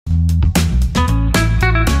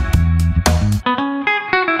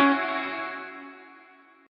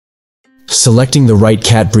Selecting the right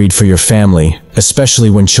cat breed for your family, especially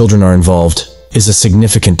when children are involved, is a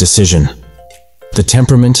significant decision. The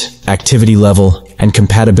temperament, activity level, and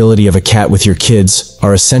compatibility of a cat with your kids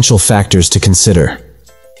are essential factors to consider.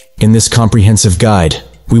 In this comprehensive guide,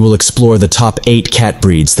 we will explore the top 8 cat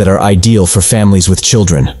breeds that are ideal for families with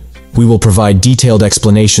children. We will provide detailed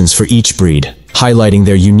explanations for each breed, highlighting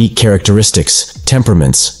their unique characteristics,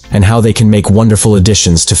 temperaments, and how they can make wonderful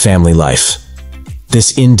additions to family life.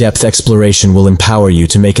 This in-depth exploration will empower you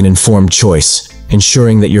to make an informed choice,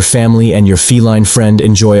 ensuring that your family and your feline friend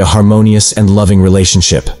enjoy a harmonious and loving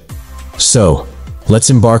relationship. So, let's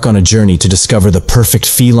embark on a journey to discover the perfect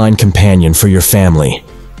feline companion for your family.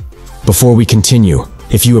 Before we continue,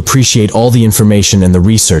 if you appreciate all the information and the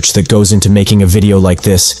research that goes into making a video like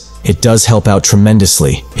this, it does help out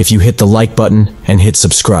tremendously if you hit the like button and hit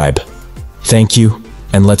subscribe. Thank you,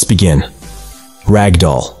 and let's begin.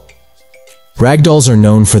 Ragdoll. Ragdolls are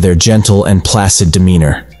known for their gentle and placid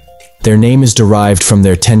demeanor. Their name is derived from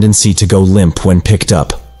their tendency to go limp when picked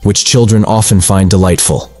up, which children often find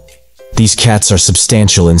delightful. These cats are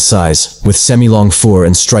substantial in size, with semi-long fur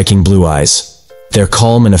and striking blue eyes. Their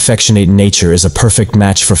calm and affectionate nature is a perfect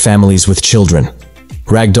match for families with children.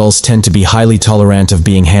 Ragdolls tend to be highly tolerant of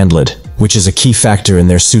being handled, which is a key factor in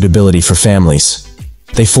their suitability for families.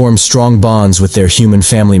 They form strong bonds with their human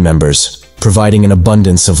family members, providing an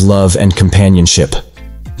abundance of love and companionship.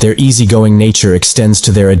 Their easygoing nature extends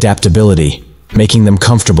to their adaptability, making them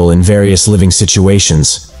comfortable in various living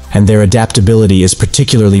situations, and their adaptability is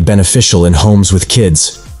particularly beneficial in homes with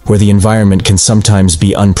kids, where the environment can sometimes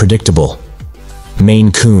be unpredictable.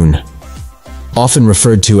 Maine Coon. Often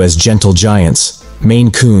referred to as gentle giants, Maine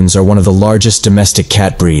Coons are one of the largest domestic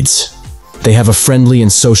cat breeds. They have a friendly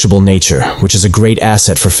and sociable nature, which is a great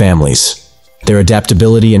asset for families. Their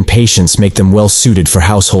adaptability and patience make them well suited for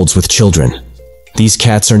households with children. These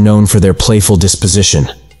cats are known for their playful disposition,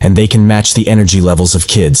 and they can match the energy levels of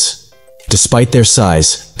kids. Despite their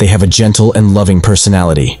size, they have a gentle and loving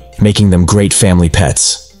personality, making them great family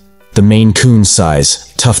pets. The Maine Coon's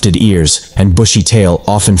size, tufted ears, and bushy tail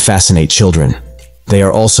often fascinate children. They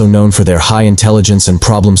are also known for their high intelligence and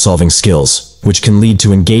problem-solving skills, which can lead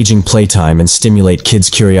to engaging playtime and stimulate kids'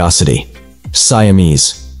 curiosity.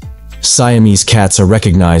 Siamese. Siamese cats are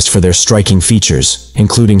recognized for their striking features,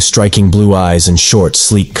 including striking blue eyes and short,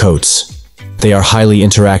 sleek coats. They are highly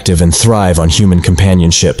interactive and thrive on human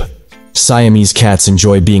companionship. Siamese cats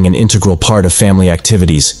enjoy being an integral part of family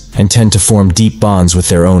activities and tend to form deep bonds with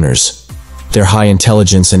their owners. Their high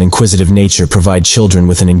intelligence and inquisitive nature provide children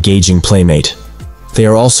with an engaging playmate. They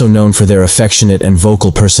are also known for their affectionate and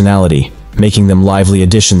vocal personality, making them lively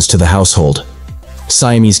additions to the household.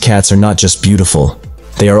 Siamese cats are not just beautiful,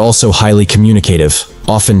 they are also highly communicative,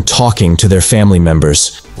 often talking to their family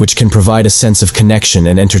members, which can provide a sense of connection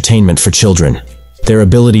and entertainment for children. Their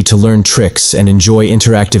ability to learn tricks and enjoy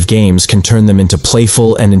interactive games can turn them into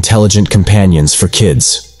playful and intelligent companions for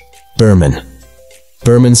kids. Berman.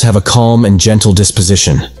 Bermans have a calm and gentle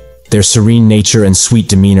disposition. Their serene nature and sweet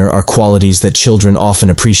demeanor are qualities that children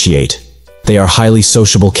often appreciate. They are highly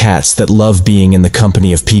sociable cats that love being in the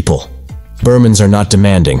company of people. Bermans are not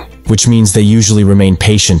demanding, which means they usually remain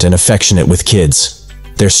patient and affectionate with kids.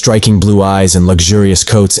 Their striking blue eyes and luxurious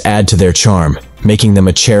coats add to their charm, making them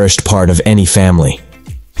a cherished part of any family.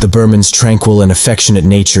 The Berman's tranquil and affectionate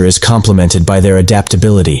nature is complemented by their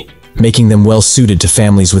adaptability, making them well suited to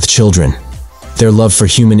families with children. Their love for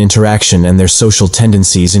human interaction and their social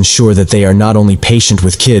tendencies ensure that they are not only patient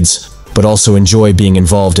with kids, but also enjoy being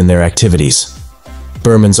involved in their activities.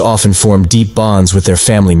 Bermans often form deep bonds with their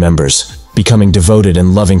family members, becoming devoted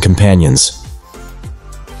and loving companions.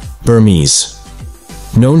 Burmese.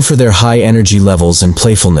 Known for their high energy levels and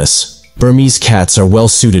playfulness, Burmese cats are well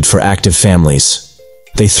suited for active families.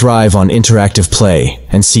 They thrive on interactive play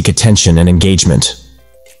and seek attention and engagement.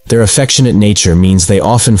 Their affectionate nature means they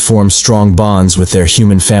often form strong bonds with their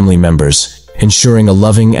human family members, ensuring a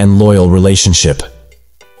loving and loyal relationship.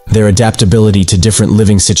 Their adaptability to different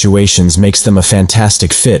living situations makes them a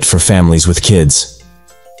fantastic fit for families with kids.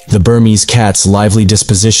 The Burmese cat's lively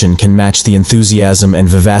disposition can match the enthusiasm and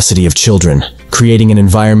vivacity of children, creating an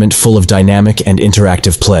environment full of dynamic and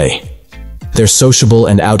interactive play. Their sociable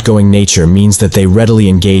and outgoing nature means that they readily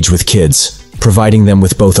engage with kids, providing them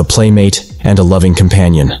with both a playmate and a loving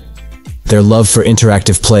companion. Their love for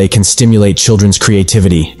interactive play can stimulate children's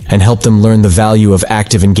creativity and help them learn the value of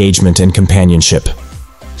active engagement and companionship.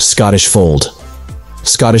 Scottish Fold.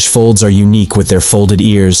 Scottish Folds are unique with their folded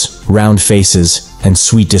ears, round faces, and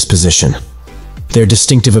sweet disposition. Their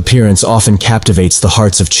distinctive appearance often captivates the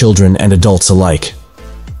hearts of children and adults alike.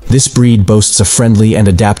 This breed boasts a friendly and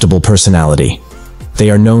adaptable personality. They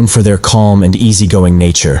are known for their calm and easygoing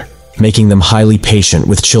nature, making them highly patient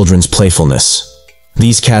with children's playfulness.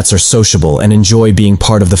 These cats are sociable and enjoy being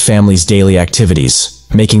part of the family's daily activities,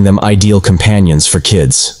 making them ideal companions for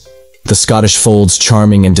kids. The Scottish Fold's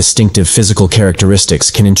charming and distinctive physical characteristics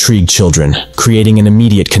can intrigue children, creating an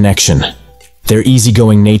immediate connection. Their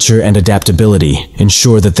easygoing nature and adaptability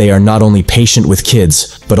ensure that they are not only patient with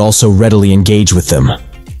kids, but also readily engage with them.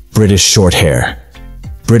 British Shorthair.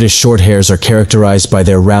 British Shorthairs are characterized by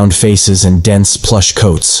their round faces and dense plush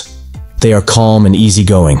coats. They are calm and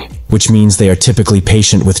easygoing, which means they are typically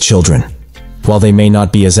patient with children. While they may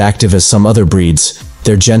not be as active as some other breeds,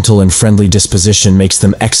 their gentle and friendly disposition makes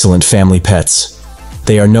them excellent family pets.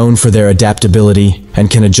 They are known for their adaptability and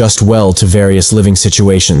can adjust well to various living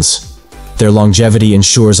situations. Their longevity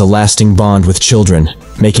ensures a lasting bond with children,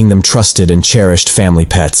 making them trusted and cherished family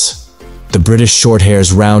pets. The British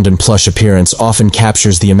Shorthair's round and plush appearance often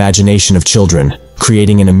captures the imagination of children,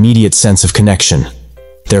 creating an immediate sense of connection.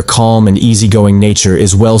 Their calm and easygoing nature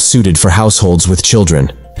is well suited for households with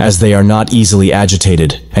children, as they are not easily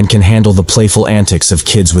agitated and can handle the playful antics of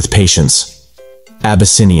kids with patience.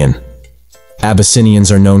 Abyssinian.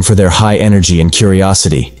 Abyssinians are known for their high energy and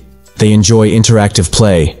curiosity. They enjoy interactive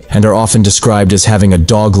play and are often described as having a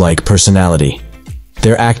dog-like personality.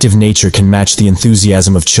 Their active nature can match the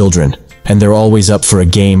enthusiasm of children, and they're always up for a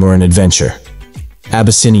game or an adventure.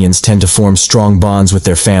 Abyssinians tend to form strong bonds with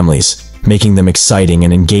their families, making them exciting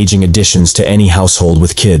and engaging additions to any household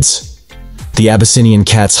with kids. The Abyssinian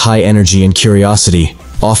cat's high energy and curiosity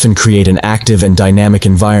often create an active and dynamic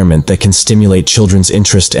environment that can stimulate children's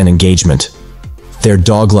interest and engagement. Their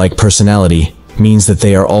dog-like personality means that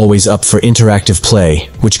they are always up for interactive play,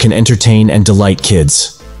 which can entertain and delight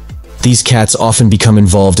kids. These cats often become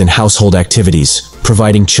involved in household activities,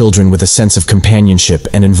 providing children with a sense of companionship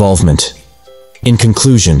and involvement. In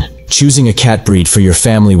conclusion, choosing a cat breed for your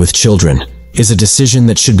family with children is a decision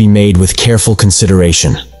that should be made with careful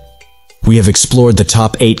consideration. We have explored the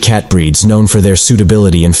top 8 cat breeds known for their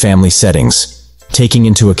suitability in family settings, taking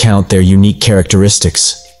into account their unique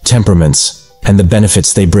characteristics, temperaments, and the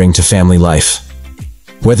benefits they bring to family life.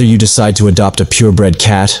 Whether you decide to adopt a purebred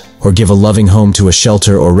cat or give a loving home to a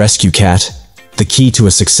shelter or rescue cat, the key to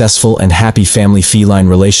a successful and happy family-feline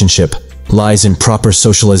relationship lies in proper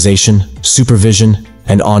socialization, supervision,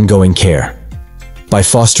 and ongoing care. By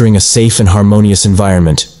fostering a safe and harmonious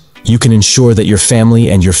environment, you can ensure that your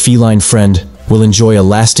family and your feline friend will enjoy a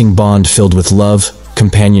lasting bond filled with love,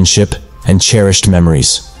 companionship, and cherished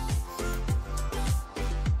memories.